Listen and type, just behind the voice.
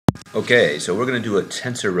Okay, so we're going to do a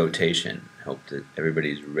tensor rotation. I hope that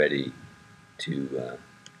everybody's ready to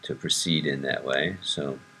proceed in that way.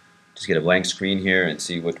 So just get a blank screen here and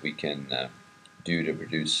see what we can do to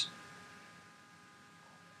produce.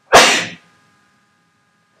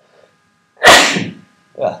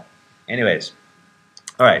 Well, anyways,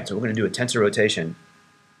 all right, so we're going to do a tensor rotation.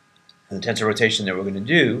 And the tensor rotation that we're going to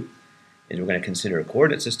do is we're going to consider a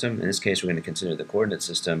coordinate system. In this case, we're going to consider the coordinate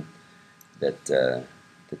system that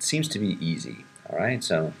seems to be easy. All right,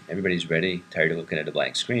 so everybody's ready, tired of looking at a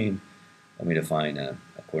blank screen. Let me define a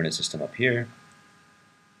coordinate system up here.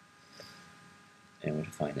 And we'll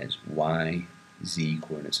define as YZ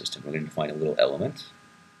coordinate system. We're going to define a little element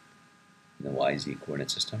in the YZ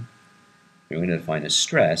coordinate system. We're going to define a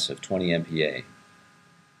stress of 20 MPa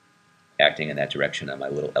acting in that direction on my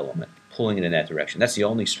little element, pulling it in that direction. That's the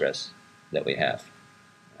only stress that we have.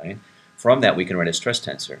 Right? From that, we can write a stress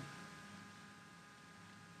tensor.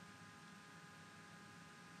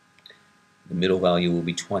 The middle value will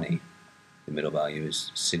be 20. The middle value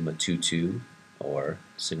is sigma 22 or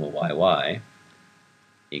sigma YY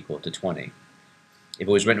equal to 20. If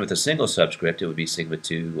it was written with a single subscript, it would be sigma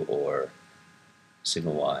 2 or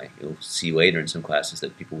sigma y. You'll see later in some classes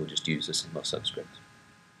that people will just use a single subscript.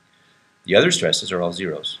 The other stresses are all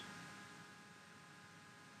zeros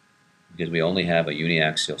because we only have a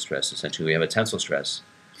uniaxial stress. Essentially, we have a tensile stress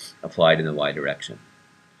applied in the y direction.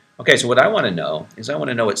 Okay, so what I want to know is I want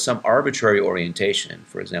to know at some arbitrary orientation.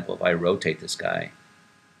 For example, if I rotate this guy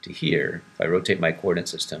to here, if I rotate my coordinate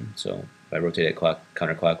system, so if I rotate it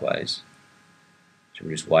counterclockwise to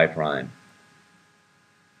produce y prime,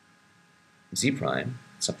 z prime,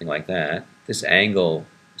 something like that, this angle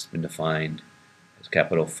has been defined as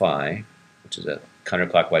capital phi, which is a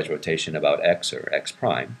counterclockwise rotation about x or x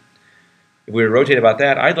prime. If we were to rotate about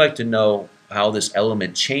that, I'd like to know how this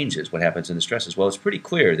element changes, what happens in the stresses. Well, it's pretty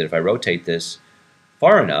clear that if I rotate this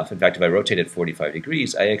far enough, in fact, if I rotate it 45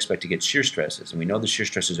 degrees, I expect to get shear stresses. And we know the shear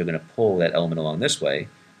stresses are going to pull that element along this way.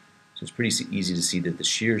 So it's pretty easy to see that the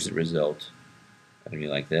shears that result are going to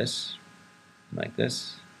be like this, and like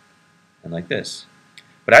this.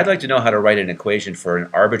 But I'd like to know how to write an equation for an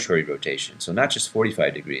arbitrary rotation. So not just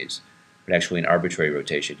 45 degrees, but actually an arbitrary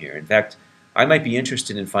rotation here. In fact, I might be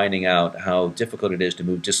interested in finding out how difficult it is to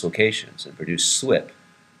move dislocations and produce slip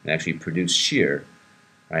and actually produce shear.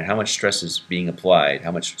 Right? How much stress is being applied,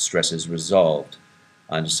 how much stress is resolved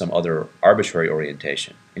onto some other arbitrary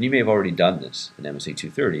orientation. And you may have already done this in MSA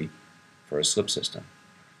 230 for a slip system.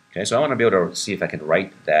 Okay, so I want to be able to see if I can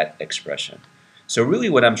write that expression. So really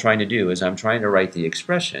what I'm trying to do is I'm trying to write the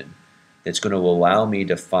expression that's going to allow me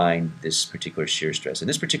to find this particular shear stress. And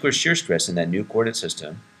this particular shear stress in that new coordinate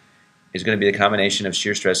system is going to be the combination of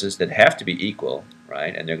shear stresses that have to be equal,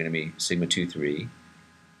 right? And they're going to be sigma 2, 3, and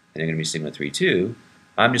they're going to be sigma 3, 2.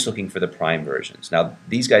 I'm just looking for the prime versions. Now,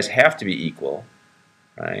 these guys have to be equal,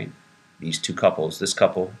 right? These two couples, this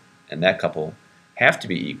couple and that couple, have to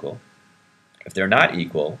be equal. If they're not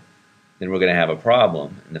equal, then we're going to have a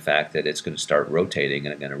problem in the fact that it's going to start rotating,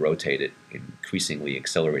 and I'm going to rotate it at an increasingly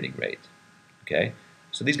accelerating rate. Okay?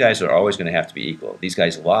 So these guys are always going to have to be equal. These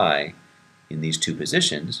guys lie in these two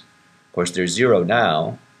positions. Of course, they're 0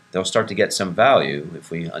 now. They'll start to get some value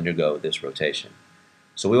if we undergo this rotation.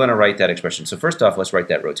 So we want to write that expression. So first off, let's write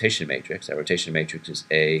that rotation matrix. That rotation matrix is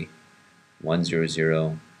A, 1, 0,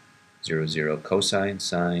 0, 0, 0, cosine,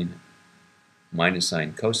 sine, minus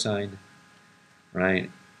sine, cosine,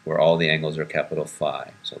 right? Where all the angles are capital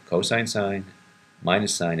phi. So cosine, sine,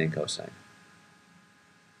 minus sine, and cosine.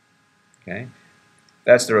 Okay?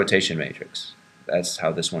 That's the rotation matrix. That's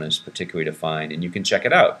how this one is particularly defined, and you can check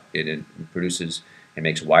it out. It produces, it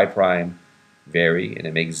makes y prime vary, and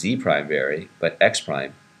it makes z prime vary, but x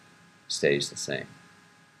prime stays the same.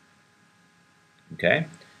 Okay?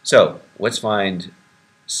 So let's find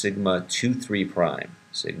sigma 2, 3 prime.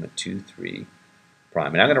 Sigma 2, 3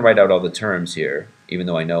 prime. And I'm going to write out all the terms here, even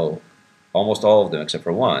though I know almost all of them except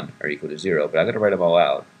for one are equal to 0, but I'm going to write them all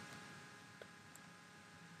out.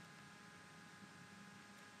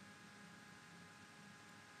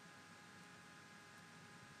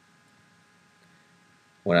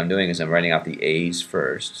 What I'm doing is I'm writing out the A's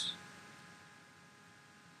first,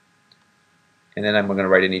 and then I'm going to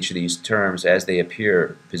write in each of these terms as they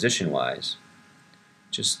appear position-wise,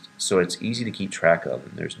 just so it's easy to keep track of,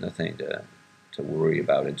 and there's nothing to worry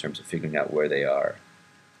about in terms of figuring out where they are,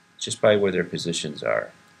 just by where their positions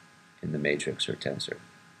are in the matrix or tensor.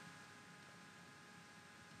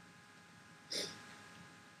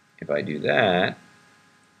 If I do that,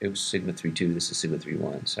 oops, sigma 3, 2, this is sigma 3,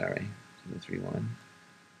 1, sorry, sigma 3, 1.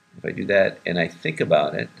 If I do that and I think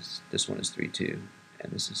about it, this one is 3, 2,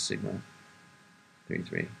 and this is sigma 3,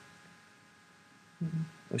 3.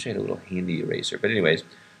 Wish I had a little handy eraser. But anyways,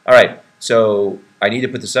 all right, so I need to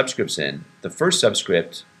put the subscripts in. The first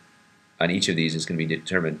subscript on each of these is going to be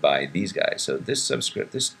determined by these guys. So this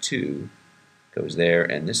subscript, this 2, goes there,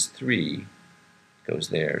 and this 3 goes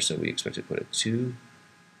there. So we expect to put a 2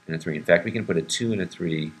 and a 3. In fact, we can put a 2 and a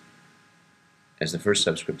 3 as the first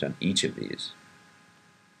subscript on each of these.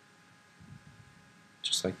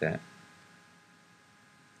 Just like that.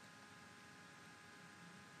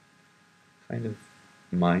 Kind of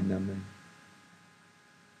mind-numbing.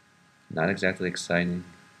 Not exactly exciting,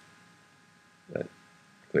 but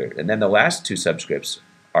clear. And then the last 2 subscripts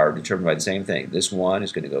are determined by the same thing. This 1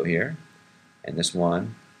 is going to go here, and this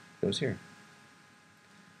 1 goes here.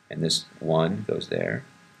 And this 1 goes there,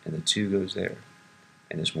 and the 2 goes there.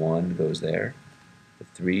 And this 1 goes there, the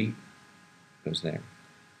 3 goes there.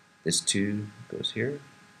 This 2 goes here.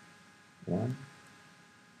 1,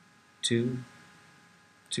 2,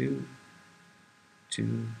 2,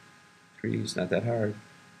 2, 3. It's not that hard.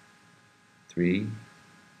 3,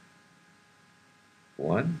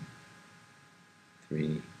 1,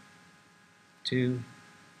 3, 2,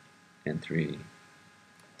 and 3,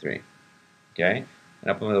 3. Okay?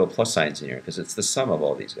 And I'll put my little plus signs in here because it's the sum of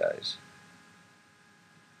all these guys.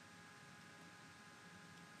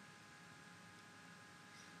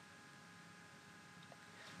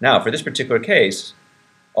 Now, for this particular case,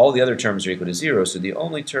 all the other terms are equal to 0, so the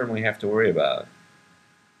only term we have to worry about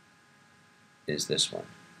is this one.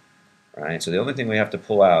 Right? So the only thing we have to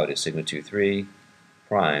pull out is sigma 2, 3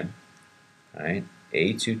 prime, right?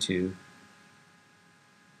 A22,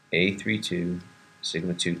 A32,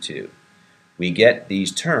 sigma 2, 2. We get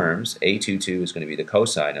these terms. A22 is going to be the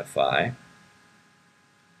cosine of phi.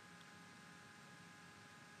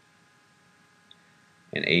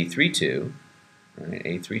 And A32, right?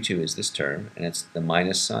 A32 is this term, and it's the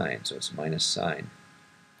minus sign, so it's minus sine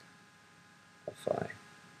of phi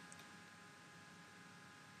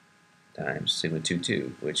times sigma 2,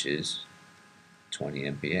 2, which is 20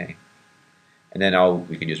 MPa. And then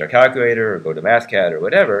we can use our calculator or go to MathCAD or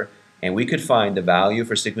whatever, and we could find the value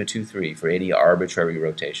for sigma 2, 3 for any arbitrary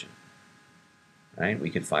rotation. Right? We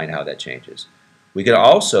could find how that changes. We could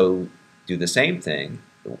also do the same thing.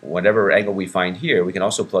 Whatever angle we find here, we can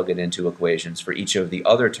also plug it into equations for each of the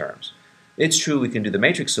other terms. It's true we can do the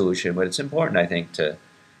matrix solution, but it's important, I think, to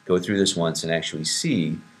go through this once and actually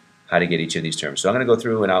see how to get each of these terms. So I'm going to go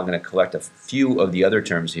through and I'm going to collect a few of the other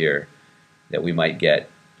terms here that we might get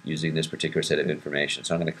using this particular set of information.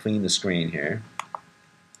 So I'm going to clean the screen here.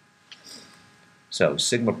 So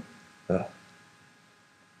sigma, let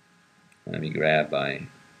me grab my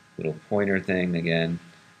little pointer thing again.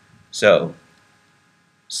 So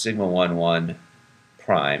sigma 1, 1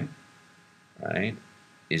 prime, right,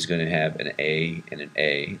 is going to have an A and an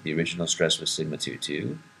A. The original stress was sigma 2,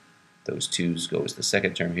 2. Those 2's go as the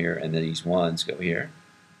second term here, and then these 1's go here.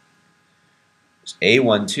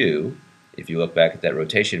 A12, if you look back at that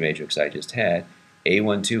rotation matrix I just had,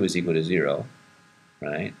 A12 is equal to 0,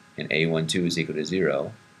 right? And A12 is equal to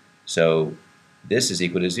 0. So this is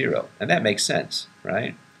equal to 0, and that makes sense,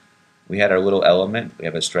 right? We had our little element. We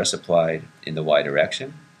have a stress applied in the y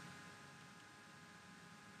direction,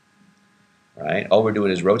 right? All we're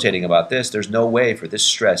doing is rotating about this. There's no way for this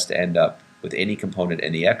stress to end up with any component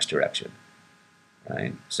in the x direction,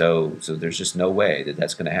 right? So there's just no way that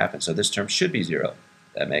that's going to happen. So this term should be 0.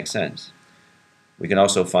 That makes sense. We can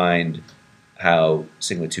also find how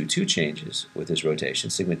sigma 2, 2 changes with this rotation.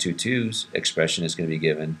 Sigma 2, 2's expression is going to be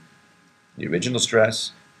given the original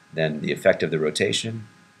stress, then the effect of the rotation.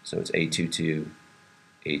 So it's A22,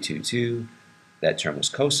 A22. That term was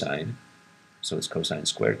cosine, so it's cosine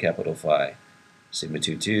squared capital phi. Sigma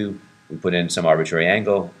 2, 2. We put in some arbitrary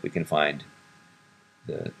angle, we can find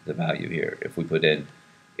the value here. If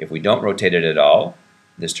we don't rotate it at all,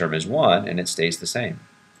 this term is 1 and it stays the same.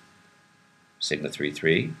 Sigma 3,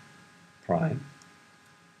 3 prime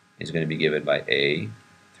is going to be given by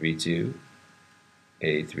A32,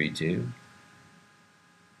 A32,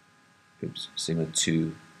 sigma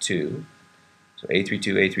 2, 2. So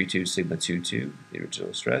A32, A32, sigma 2, 2, the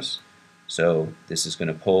original stress. So this is going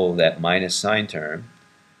to pull that minus sine term,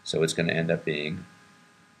 so it's going to end up being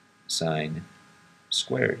sine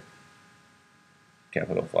squared,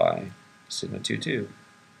 capital Phi, sigma 2, 2.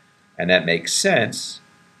 And that makes sense,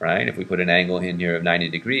 right? If we put an angle in here of 90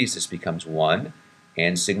 degrees, this becomes 1,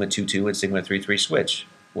 and sigma 2, 2 and sigma 3, 3 switch.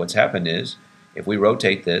 What's happened is, if we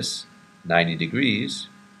rotate this 90 degrees,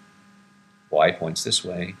 y points this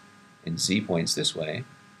way, and z points this way,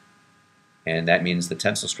 and that means the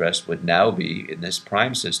tensile stress would now be in this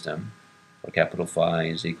prime system, where capital Phi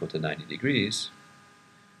is equal to 90 degrees,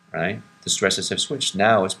 right? the stresses have switched.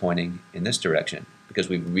 Now it's pointing in this direction because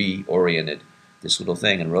we've reoriented this little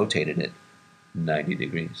thing and rotated it 90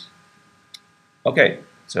 degrees. Okay,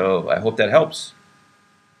 so I hope that helps.